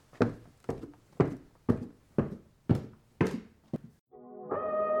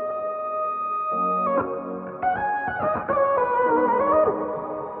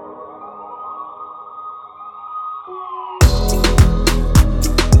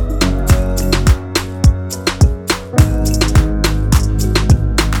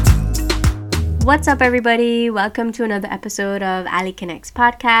What's up, everybody? Welcome to another episode of Ali Connects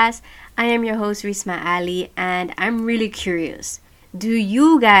podcast. I am your host, Risma Ali, and I'm really curious. Do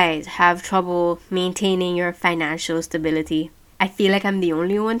you guys have trouble maintaining your financial stability? I feel like I'm the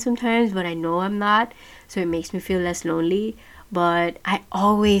only one sometimes, but I know I'm not, so it makes me feel less lonely. But I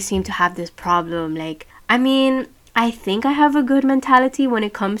always seem to have this problem. I think I have a good mentality when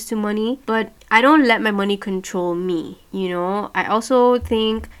it comes to money, but I don't let my money control me, I also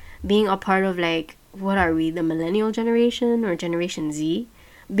think being a part of what are we, the millennial generation or Generation Z?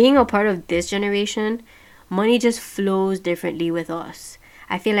 Being a part of this generation, money just flows differently with us.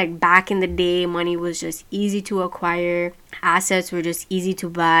 I feel like back in the day, money was just easy to acquire, assets were just easy to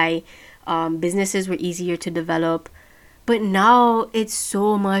buy, businesses were easier to develop. But now it's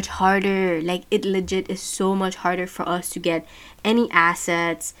so much harder. It legit is so much harder for us to get any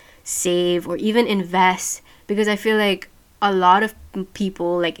assets, save, or even invest. Because I feel like a lot of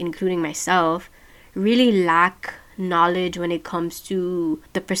people, including myself, really lack knowledge when it comes to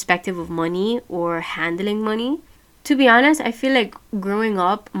the perspective of money or handling money. To be honest, I feel like growing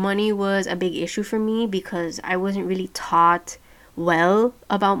up, money was a big issue for me because I wasn't really taught well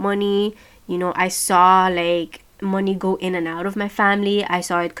about money. I saw money go in and out of my family. I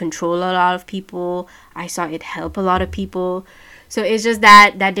saw it control a lot of people. I saw it help a lot of people. So it's just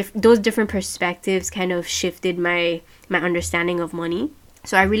those different perspectives kind of shifted my understanding of money.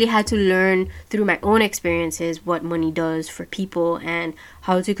 So I really had to learn through my own experiences what money does for people and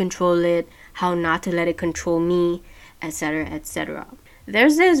how to control it, how not to let it control me, etc., etc.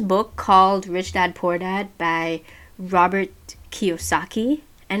 There's this book called Rich Dad Poor Dad by Robert Kiyosaki,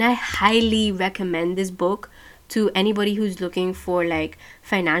 and I highly recommend this book to anybody who's looking for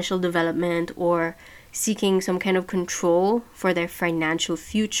financial development or seeking some kind of control for their financial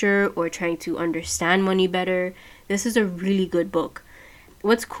future or trying to understand money better. This is a really good book.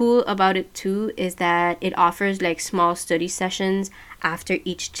 What's cool about it too is that it offers small study sessions after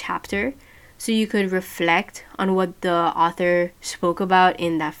each chapter, so you could reflect on what the author spoke about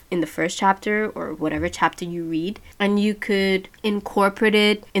in the first chapter or whatever chapter you read, and you could incorporate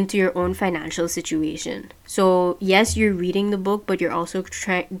it into your own financial situation. So yes, you're reading the book, but you're also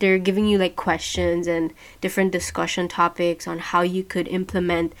they're giving you questions and different discussion topics on how you could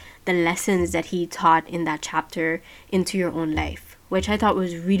implement the lessons that he taught in that chapter into your own life, which I thought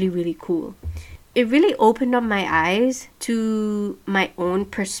was really, really cool. It really opened up my eyes to my own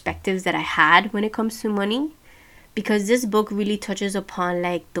perspectives that I had when it comes to money, because this book really touches upon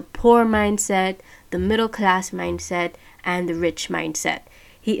the poor mindset, the middle class mindset, and the rich mindset.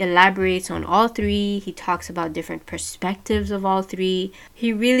 He elaborates on all three. He talks about different perspectives of all three.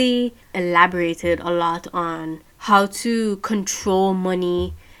 He really elaborated a lot on how to control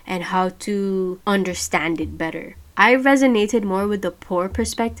money and how to understand it better. I resonated more with the poor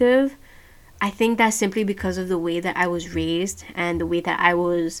perspective. I think that's simply because of the way that I was raised and the way that I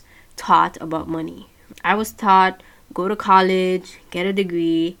was taught about money. I was taught, go to college, get a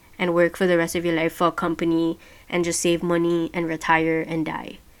degree, and work for the rest of your life for a company and just save money and retire and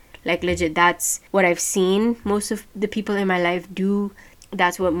die. Legit, that's what I've seen most of the people in my life do.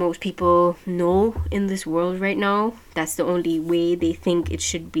 That's what most people know in this world right now. That's the only way they think it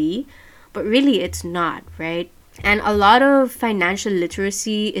should be. But really, it's not, right? And a lot of financial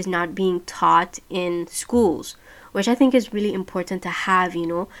literacy is not being taught in schools, which I think is really important to have,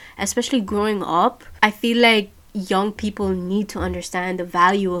 especially growing up. I feel like young people need to understand the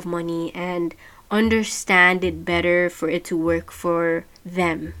value of money and understand it better for it to work for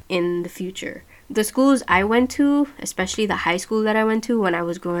them in the future. The schools I went to, especially the high school that I went to when I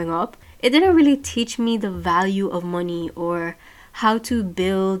was growing up, it didn't really teach me the value of money or how to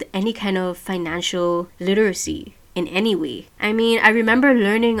build any kind of financial literacy in any way. I remember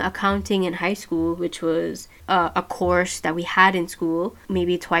learning accounting in high school, which was a course that we had in school,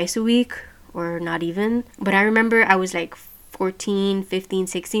 maybe twice a week or not even. But I remember I was 14, 15,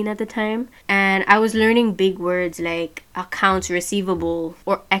 16 at the time, and I was learning big words like accounts receivable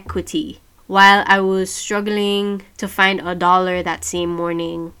or equity, while I was struggling to find $1 that same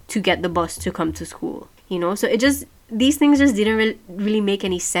morning to get the bus to come to school. So these things just didn't really make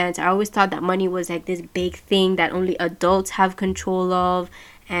any sense. I always thought that money was this big thing that only adults have control of,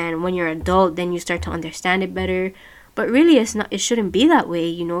 and when you're an adult, then you start to understand it better. But really, it's not. It shouldn't be that way,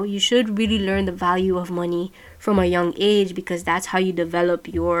 You should really learn the value of money from a young age, because that's how you develop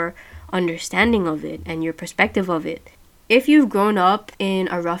your understanding of it and your perspective of it. If you've grown up in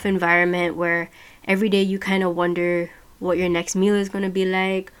a rough environment where every day you kind of wonder what your next meal is going to be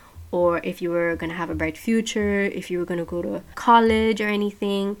like, or if you were going to have a bright future, if you were going to go to college or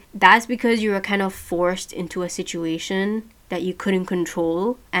anything, that's because you were kind of forced into a situation that you couldn't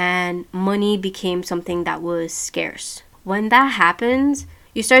control, and money became something that was scarce. When that happens,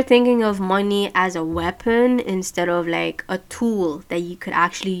 you start thinking of money as a weapon instead of like a tool that you could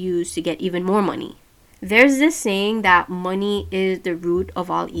actually use to get even more money. There's this saying that money is the root of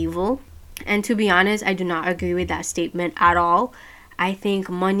all evil. And to be honest, I do not agree with that statement at all. I think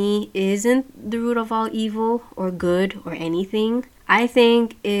money isn't the root of all evil or good or anything. I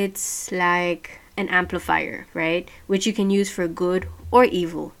think it's like an amplifier, right? Which you can use for good or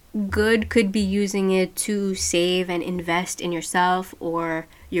evil. Good could be using it to save and invest in yourself or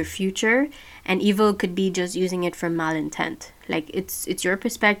your future, and evil could be just using it for malintent. Like it's your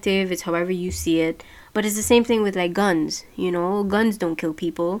perspective, it's however you see it. But it's the same thing with like guns, guns don't kill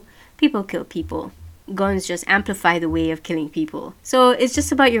people. People kill people. Guns just amplify the way of killing people. So it's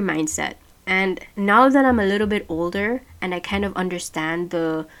just about your mindset. And now that I'm a little bit older and I kind of understand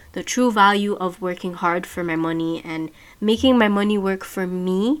the true value of working hard for my money and making my money work for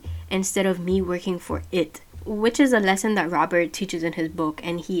me instead of me working for it, which is a lesson that Robert teaches in his book,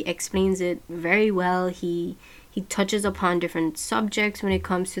 and he explains it very well. He touches upon different subjects when it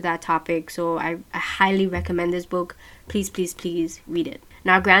comes to that topic. So I highly recommend this book. Please, please, please read it.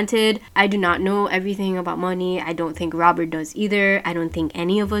 Now, granted, I do not know everything about money. I don't think Robert does either. I don't think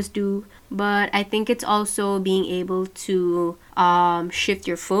any of us do. But I think it's also being able to shift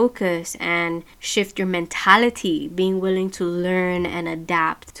your focus and shift your mentality, being willing to learn and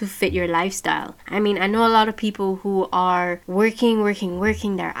adapt to fit your lifestyle. I mean, I know a lot of people who are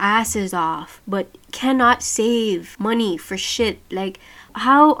working their asses off, but cannot save money for shit. Like,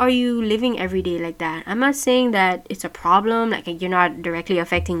 how are you living every day like that? I'm not saying that it's a problem, like you're not directly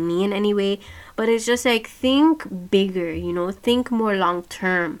affecting me in any way, but it's just like, think bigger, think more long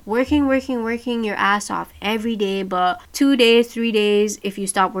term. Working your ass off every day, but 2 days, 3 days, if you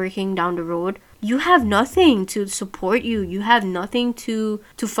stop working down the road, you have nothing to support you. You have nothing to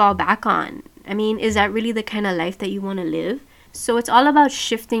fall back on. I mean, is that really the kind of life that you want to live? So it's all about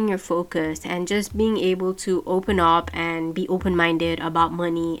shifting your focus and just being able to open up and be open-minded about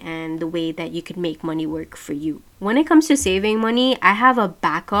money and the way that you could make money work for you. When it comes to saving money, I have a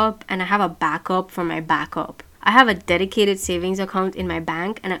backup and I have a backup for my backup. I have a dedicated savings account in my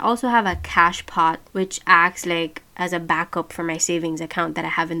bank, and I also have a cash pot which acts like as a backup for my savings account that I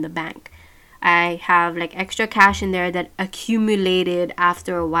have in the bank. I have like extra cash in there that accumulated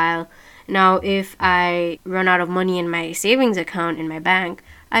after a while. Now, if I run out of money in my savings account in my bank,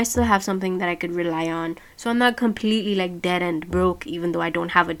 I still have something that I could rely on. So I'm not completely like dead and broke even though I don't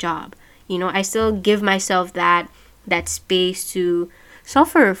have a job. I still give myself that space to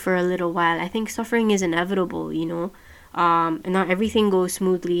suffer for a little while. I think suffering is inevitable, and not everything goes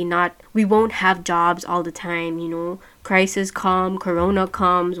smoothly. We won't have jobs all the time, crisis come, corona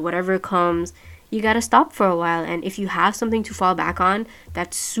comes, whatever comes. You gotta stop for a while, and if you have something to fall back on,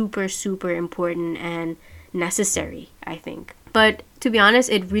 that's super, super important and necessary, I think. But to be honest,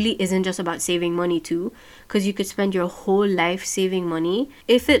 it really isn't just about saving money too, because you could spend your whole life saving money.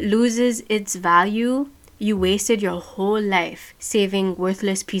 If it loses its value, you wasted your whole life saving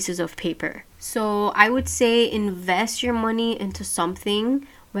worthless pieces of paper. So I would say invest your money into something,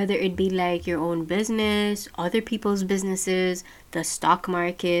 whether it be like your own business, other people's businesses, the stock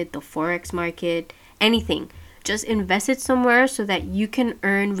market, the forex market, anything. Just invest it somewhere so that you can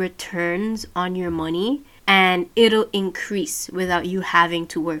earn returns on your money and it'll increase without you having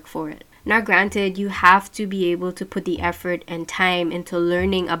to work for it. Now, granted, you have to be able to put the effort and time into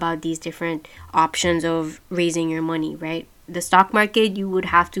learning about these different options of raising your money, right? The stock market, you would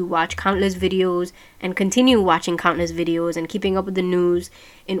have to watch countless videos and continue watching countless videos and keeping up with the news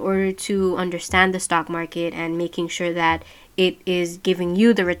in order to understand the stock market and making sure that it is giving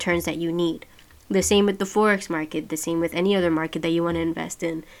you the returns that you need. The same with the forex market, the same with any other market that you want to invest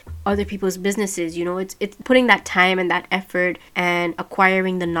in. Other people's businesses, it's putting that time and that effort and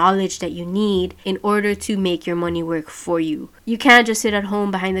acquiring the knowledge that you need in order to make your money work for you. You can't just sit at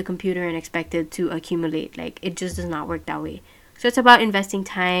home behind the computer and expect it to accumulate. Like, it just does not work that way. So it's about investing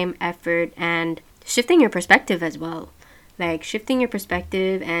time, effort, and shifting your perspective as well. Like, shifting your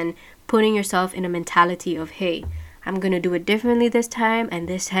perspective and putting yourself in a mentality of, hey, I'm going to do it differently this time, and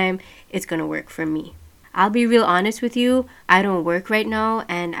this time it's going to work for me. I'll be real honest with you, I don't work right now,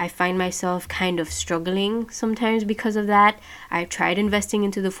 and I find myself kind of struggling sometimes because of that. I've tried investing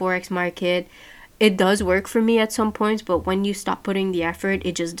into the forex market. It does work for me at some points, but when you stop putting the effort,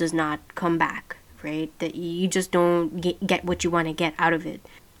 it just does not come back, right? That you just don't get what you want to get out of it,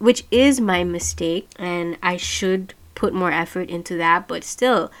 which is my mistake, and I should put more effort into that. But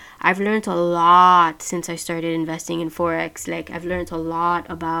still, I've learned a lot since I started investing in Forex. Like, I've learned a lot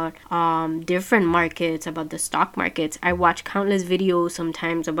about different markets, about the stock markets. I watch countless videos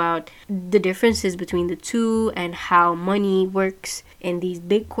sometimes about the differences between the two and how money works in these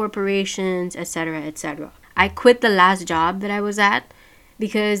big corporations, etc., etc. I quit the last job that I was at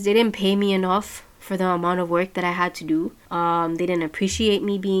because they didn't pay me enough for the amount of work that I had to do. They didn't appreciate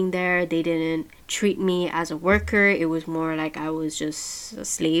me being there. They didn't treat me as a worker. It was more like I was just a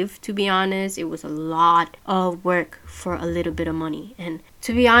slave, to be honest. It was a lot of work for a little bit of money. And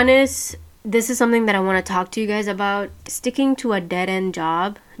to be honest, this is something that I want to talk to you guys about. Sticking to a dead-end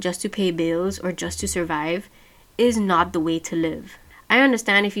job just to pay bills or just to survive is not the way to live. I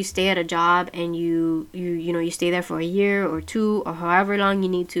understand if you stay at a job and you stay there for a year or two or however long you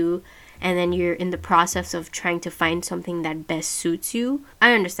need to, and then you're in the process of trying to find something that best suits you.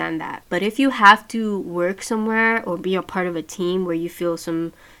 I understand that. But if you have to work somewhere or be a part of a team where you feel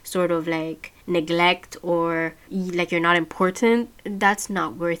some sort of like neglect or like you're not important, that's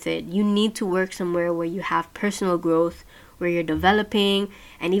not worth it. You need to work somewhere where you have personal growth, where you're developing,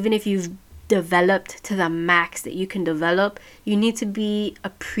 and even if you've developed to the max that you can develop, you need to be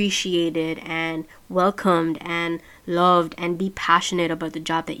appreciated and welcomed and loved and be passionate about the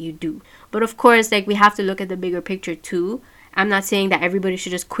job that you do. But of course, like, we have to look at the bigger picture too. I'm not saying that everybody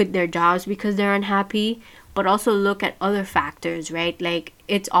should just quit their jobs because they're unhappy, but also look at other factors, right? Like,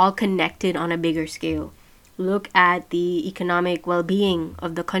 it's all connected on a bigger scale. Look at the economic well-being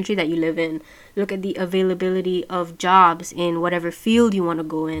of the country that you live in. Look at the availability of jobs in whatever field you want to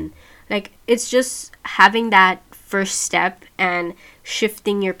go in. Like, it's just having that first step and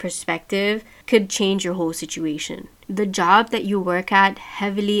shifting your perspective could change your whole situation. The job that you work at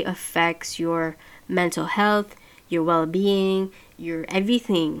heavily affects your mental health, your well-being, your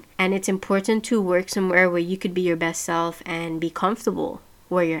everything. And it's important to work somewhere where you could be your best self and be comfortable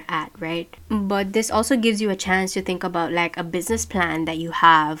where you're at, right? But this also gives you a chance to think about like a business plan that you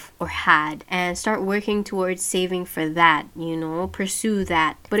have or had and start working towards saving for that, pursue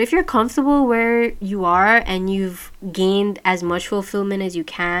that. But if you're comfortable where you are and you've gained as much fulfillment as you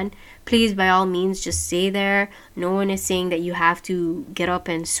can, please, by all means, just stay there. No one is saying that you have to get up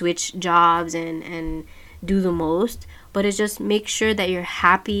and switch jobs and do the most, but it's just make sure that you're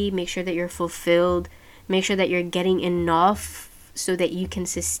happy, make sure that you're fulfilled, make sure that you're getting enough so that you can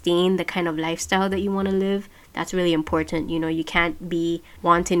sustain the kind of lifestyle that you want to live. That's really important. You can't be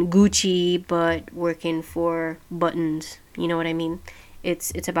wanting Gucci but working for buttons. You know what I mean?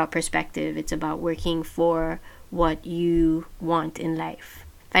 It's about perspective. It's about working for what you want in life.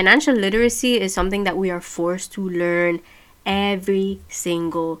 Financial literacy is something that we are forced to learn every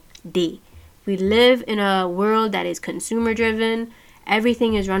single day. We live in a world that is consumer driven.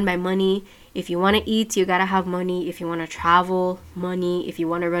 Everything is run by money. If you want to eat, you gotta have money. If you want to travel, money. If you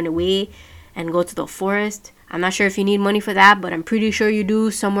want to run away and go to the forest, I'm not sure if you need money for that, but I'm pretty sure you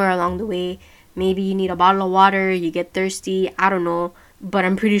do somewhere along the way. Maybe you need a bottle of water, you get thirsty, I don't know, but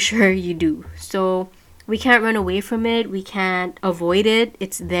I'm pretty sure you do. So we can't run away from it. We can't avoid it.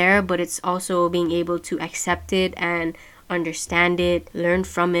 It's there, but it's also being able to accept it and understand it, learn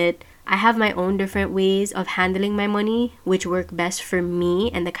from it. I have my own different ways of handling my money, which work best for me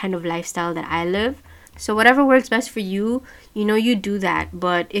and the kind of lifestyle that I live. So whatever works best for you, you do that.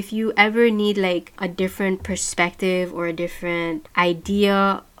 But if you ever need like a different perspective or a different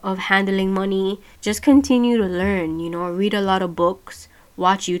idea of handling money, just continue to learn, read a lot of books,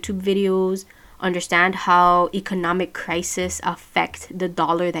 watch YouTube videos, understand how economic crisis affect the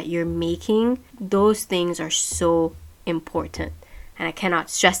dollar that you're making. Those things are so important. And I cannot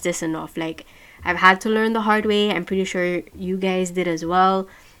stress this enough. Like, I've had to learn the hard way. I'm pretty sure you guys did as well.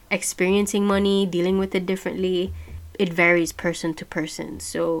 Experiencing money, dealing with it differently, it varies person to person.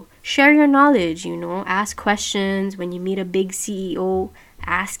 So share your knowledge, ask questions. When you meet a big CEO,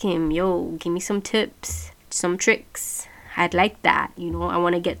 ask him, give me some tips, some tricks. I'd like that, I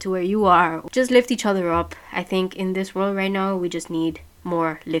want to get to where you are. Just lift each other up. I think in this world right now, we just need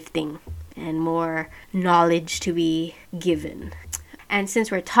more lifting and more knowledge to be given. And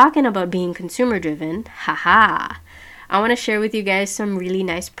since we're talking about being consumer driven, I want to share with you guys some really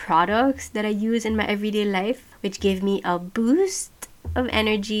nice products that I use in my everyday life, which give me a boost of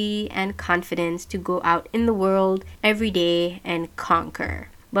energy and confidence to go out in the world every day and conquer.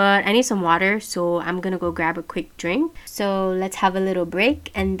 But I need some water, so I'm gonna go grab a quick drink. So let's have a little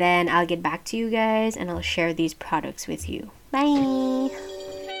break and then I'll get back to you guys and I'll share these products with you. Bye!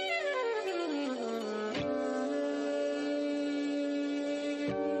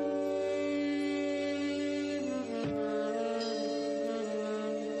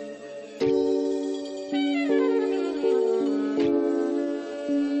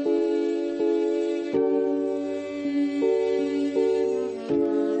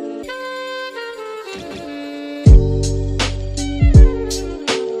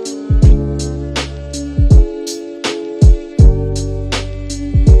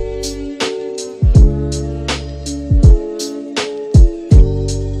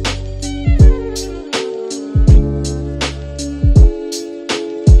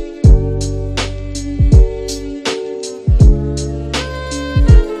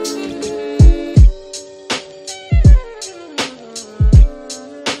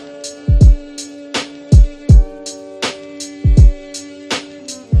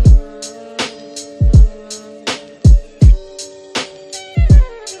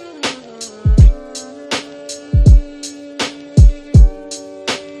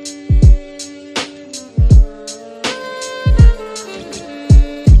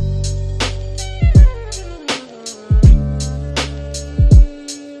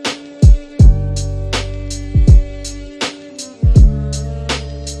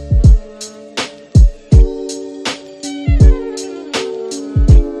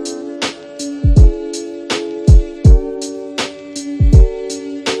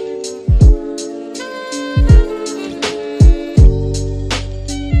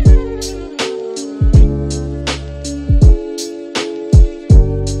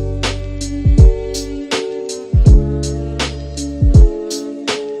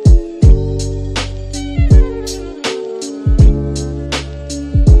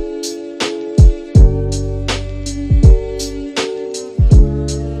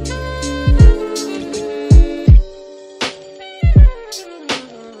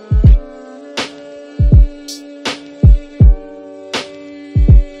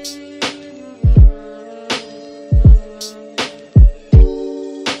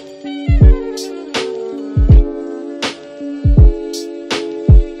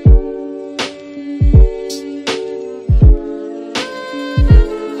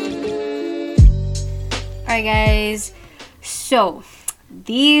 Alright, guys. So,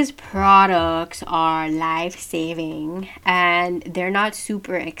 these products are life-saving and they're not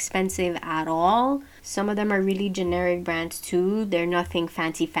super expensive at all. Some of them are really generic brands too. They're nothing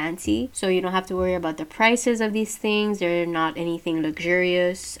fancy. So you don't have to worry about the prices of these things. They're not anything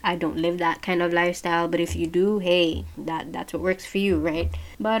luxurious. I don't live that kind of lifestyle, but if you do, hey, that's what works for you, right?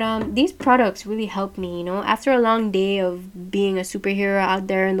 But these products really help me, you know. After a long day of being a superhero out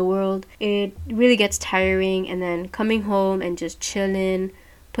there in the world, it really gets tiring, and then coming home and just chilling,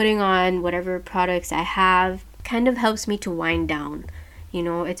 putting on whatever products I have kind of helps me to wind down. You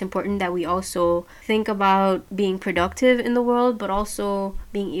know, it's important that we also think about being productive in the world, but also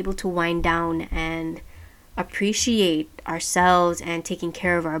being able to wind down and appreciate ourselves and taking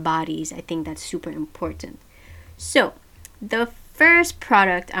care of our bodies. I think that's super important. So, the first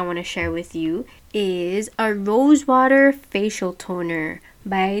product I want to share with you is a Rosewater facial toner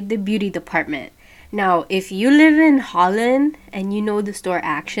by the beauty department. Now, if you live in Holland and you know the store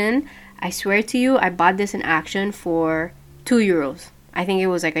Action, I swear to you, I bought this in Action for €2. I think it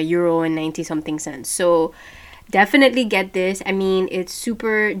was like €1.90 something cents. So definitely get this. I mean, it's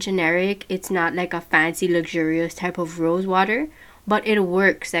super generic. It's not like a fancy, luxurious type of rose water, but it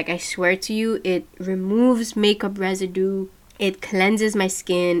works. Like, I swear to you, it removes makeup residue. It cleanses my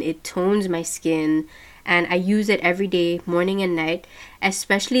skin. It tones my skin. And I use it every day, morning and night,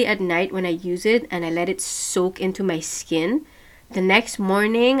 especially at night when I use it and I let it soak into my skin. The next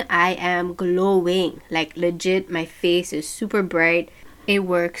morning, I am glowing. Like, legit, my face is super bright. It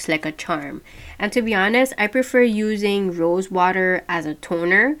works like a charm. And to be honest, I prefer using rose water as a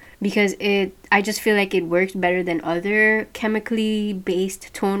toner because I just feel like it works better than other chemically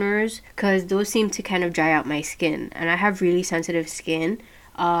based toners, because those seem to kind of dry out my skin. And I have really sensitive skin.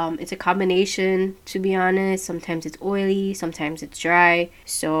 It's a combination, to be honest. Sometimes it's oily, sometimes it's dry.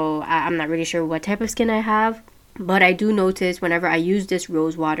 So I'm not really sure what type of skin I have. But I do notice whenever I use this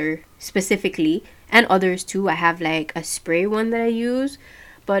rose water specifically, and others too, I have like a spray one that I use,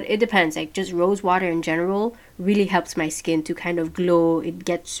 but it depends. Like, just rose water in general really helps my skin to kind of glow. It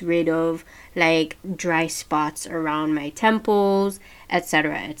gets rid of like dry spots around my temples,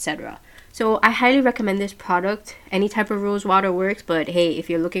 etc., etc. So I highly recommend this product. Any type of rose water works, but hey, if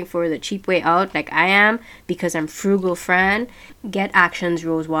you're looking for the cheap way out like I am, because I'm frugal friend, get Action's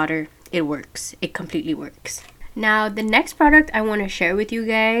rose water. It works. It completely works. Now, the next product I want to share with you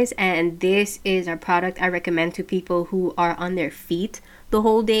guys, and this is a product I recommend to people who are on their feet the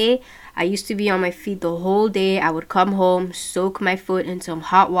whole day. I used to be on my feet the whole day. I would come home, soak my foot in some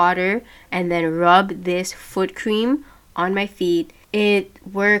hot water, and then rub this foot cream on my feet. It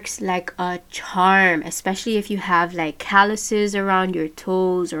works like a charm, especially if you have like calluses around your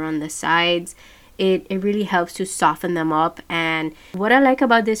toes or on the sides. It really helps to soften them up. And what I like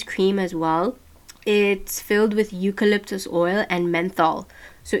about this cream as well, it's filled with eucalyptus oil and menthol.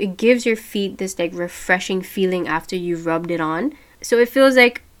 So it gives your feet this like refreshing feeling after you've rubbed it on. So it feels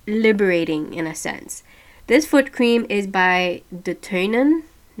like liberating in a sense. This foot cream is by De Tuinen.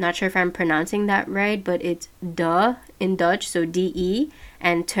 Not sure if I'm pronouncing that right, but it's De in Dutch, so D-E,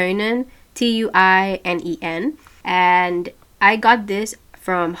 and Tuinen, Tuinen. And I got this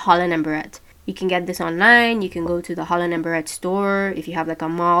from Holland & Barrett. You can get this online. You can go to the Holland & Barrett store. If you have like a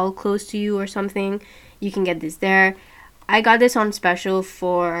mall close to you or something, you can get this there. I got this on special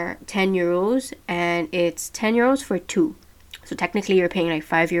for €10, and it's €10 for 2. So technically you're paying like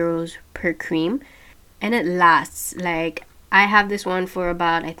 €5 per cream, and it lasts. Like, I have this one for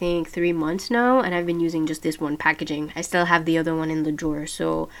about, I think, 3 months now, and I've been using just this one packaging. I still have the other one in the drawer.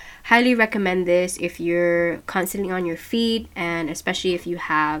 So highly recommend this if you're constantly on your feet, and especially if you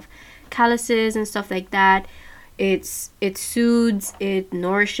have calluses and stuff like that. It soothes, it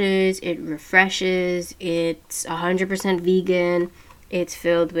nourishes, it refreshes. It's 100% vegan. It's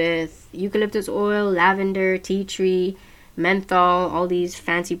filled with eucalyptus oil, lavender, tea tree, menthol, all these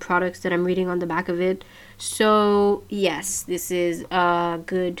fancy products that I'm reading on the back of it. So yes, this is a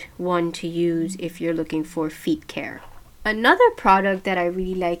good one to use if you're looking for feet care. Another product that I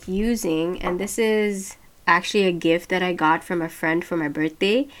really like using, and this is actually a gift that I got from a friend for my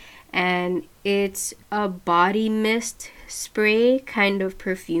birthday, and it's a body mist spray, kind of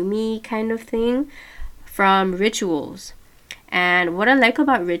perfumey kind of thing, from Rituals. And what I like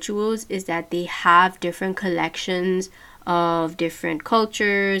about Rituals is that they have different collections of different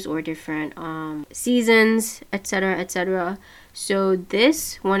cultures or different seasons, etc., etc. So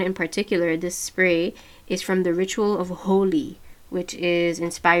this one in particular, this spray, is from the Ritual of Holi, which is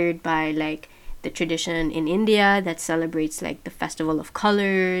inspired by like the tradition in India that celebrates like the festival of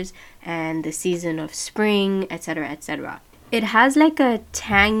colors and the season of spring, etc., etc. It has like a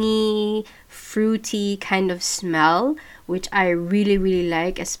tangy, fruity kind of smell, which I really, really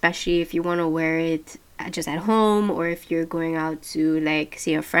like, especially if you want to wear it just at home or if you're going out to like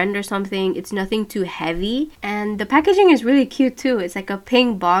see a friend or something. It's nothing too heavy, and the packaging is really cute too. It's like a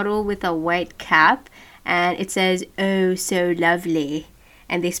pink bottle with a white cap, and it says "Oh, so lovely,"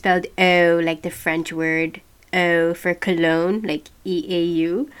 and they spelled "O" like the French word "eau" for cologne, like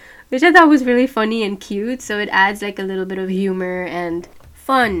EAU, which I thought was really funny and cute. So it adds like a little bit of humor and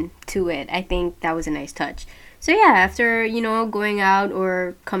fun to it. I think that was a nice touch. So yeah, after, going out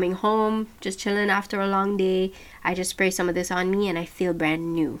or coming home, just chilling after a long day, I just spray some of this on me and I feel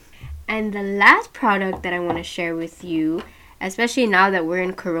brand new. And the last product that I want to share with you, especially now that we're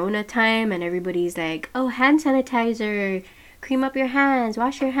in Corona time and everybody's like, oh, hand sanitizer, cream up your hands,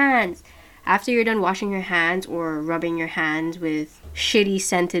 wash your hands. After you're done washing your hands or rubbing your hands with shitty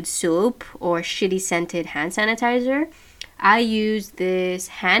scented soap or shitty scented hand sanitizer, I use this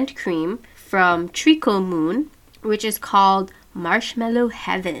hand cream from Treacle Moon, which is called Marshmallow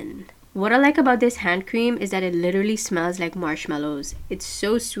Heaven. What I like about this hand cream is that it literally smells like marshmallows. It's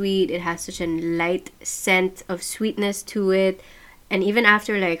so sweet. It has such a light scent of sweetness to it. And even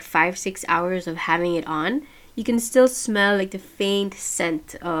after like 5-6 hours of having it on, you can still smell like the faint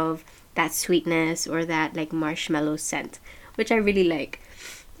scent of that sweetness or that like marshmallow scent, which I really like.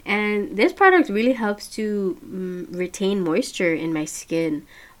 And this product really helps to retain moisture in my skin.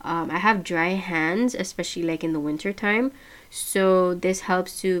 I have dry hands, especially like in the winter time. So this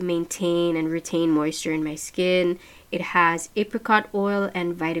helps to maintain and retain moisture in my skin. It has apricot oil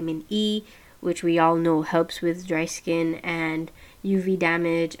and vitamin E, which we all know helps with dry skin and UV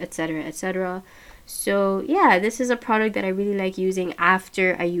damage, etc., etc. So yeah, this is a product that I really like using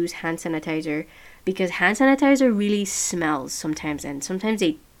after I use hand sanitizer, because hand sanitizer really smells sometimes, and sometimes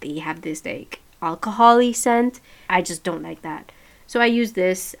they have this like alcohol-y scent. I just don't like that. So I use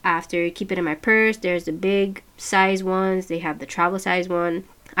this after, keep it in my purse. There's the big size ones. They have the travel size one.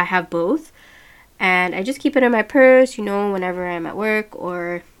 I have both. And I just keep it in my purse, whenever I'm at work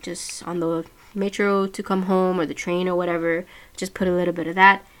or just on the metro to come home or the train or whatever. Just put a little bit of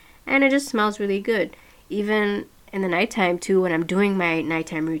that. And it just smells really good. Even in the nighttime too, when I'm doing my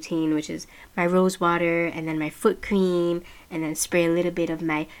nighttime routine, which is my rose water and then my foot cream and then spray a little bit of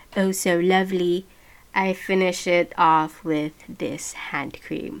my oh so lovely, I finish it off with this hand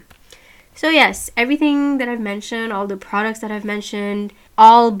cream. So yes, everything that I've mentioned, all the products that I've mentioned,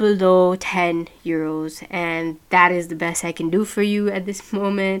 all below 10 euros. And that is the best I can do for you at this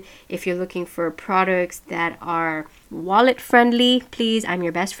moment. If you're looking for products that are wallet friendly, please, I'm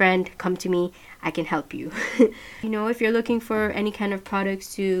your best friend. Come to me. I can help you. If you're looking for any kind of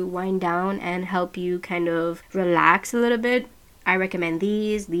products to wind down and help you kind of relax a little bit, I recommend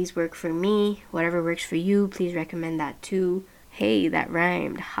these. These work for me. Whatever works for you, please recommend that too. Hey, that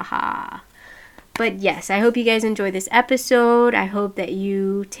rhymed. Haha. But yes, I hope you guys enjoy this episode. I hope that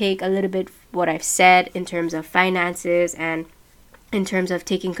you take a little bit what I've said in terms of finances and in terms of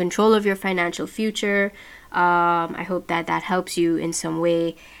taking control of your financial future. I hope that helps you in some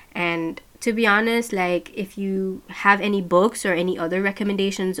way. And to be honest, like if you have any books or any other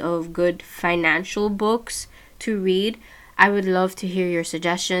recommendations of good financial books to read, I would love to hear your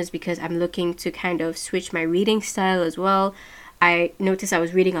suggestions, because I'm looking to kind of switch my reading style as well. I noticed I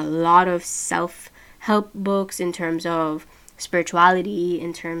was reading a lot of self-help books in terms of spirituality,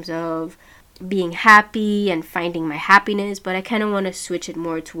 in terms of being happy and finding my happiness, but I kind of want to switch it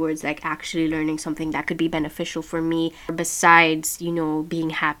more towards like actually learning something that could be beneficial for me besides, being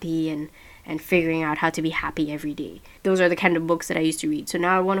happy and figuring out how to be happy every day. Those are the kind of books that I used to read. So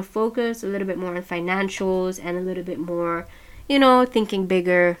now I want to focus a little bit more on financials and a little bit more, thinking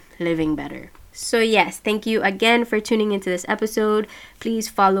bigger, living better. So yes, thank you again for tuning into this episode. Please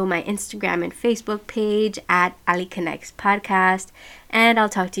follow my Instagram and Facebook page at Ali Connects Podcast. And I'll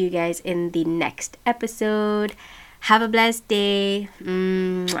talk to you guys in the next episode. Have a blessed day.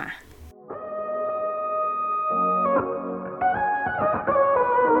 Mwah.